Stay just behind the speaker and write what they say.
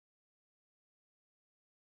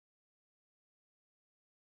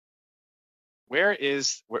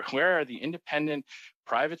where are the independent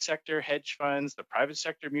private sector hedge funds, the private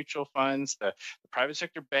sector mutual funds, the private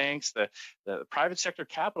sector banks, the private sector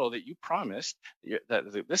capital that you promised,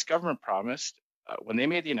 that this government promised when they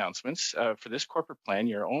made the announcements for this corporate plan?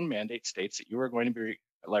 Your own mandate states that you are going to be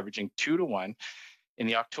leveraging 2-to-1. In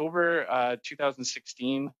the October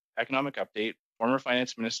 2016 economic update, former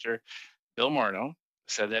finance minister Bill Morneau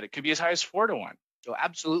said that it could be as high as 4-to-1. So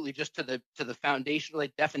absolutely, just to the foundational,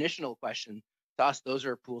 like definitional question, to us, those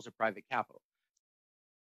are pools of private capital.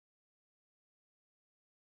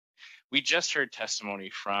 We just heard testimony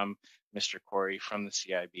from Mr. Corey from the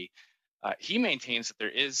CIB. He maintains that there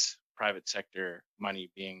is private sector money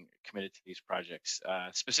being committed to these projects.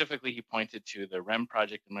 Specifically, he pointed to the REM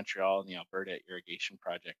project in Montreal and the Alberta irrigation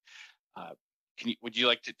project. Would you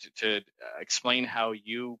like to explain how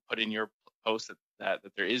you put in your post that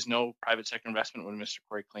there is no private sector investment when Mr.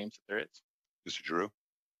 Corey claims that there is? Mr. Giroux?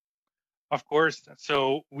 Of course.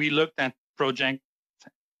 So we looked at projects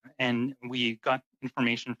and we got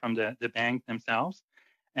information from the bank themselves.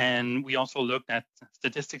 And we also looked at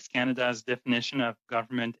Statistics Canada's definition of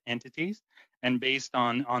government entities. And based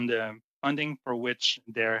on the funding for which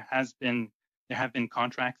there have been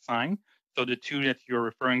contracts signed, so the two that you're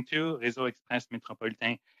referring to, Réseau Express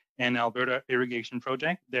Métropolitain and Alberta Irrigation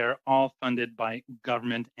Project, they're all funded by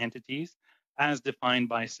government entities as defined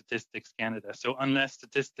by Statistics Canada. So unless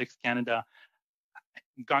Statistics Canada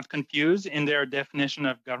got confused in their definition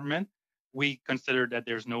of government, we consider that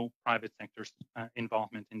there's no private sector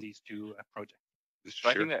involvement in these two projects. So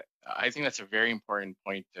I think that's a very important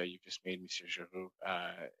point you just made, Mr. Giroux.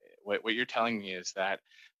 What you're telling me is that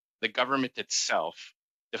the government itself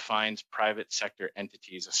defines private sector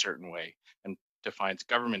entities a certain way and defines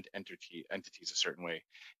government entities a certain way.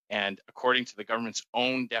 And according to the government's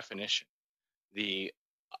own definition, the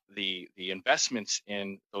investments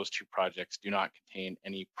in those two projects do not contain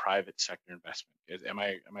any private sector investment. Am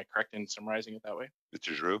I correct in summarizing it that way?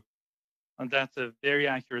 Mr. Giroux? And that's a very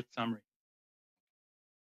accurate summary.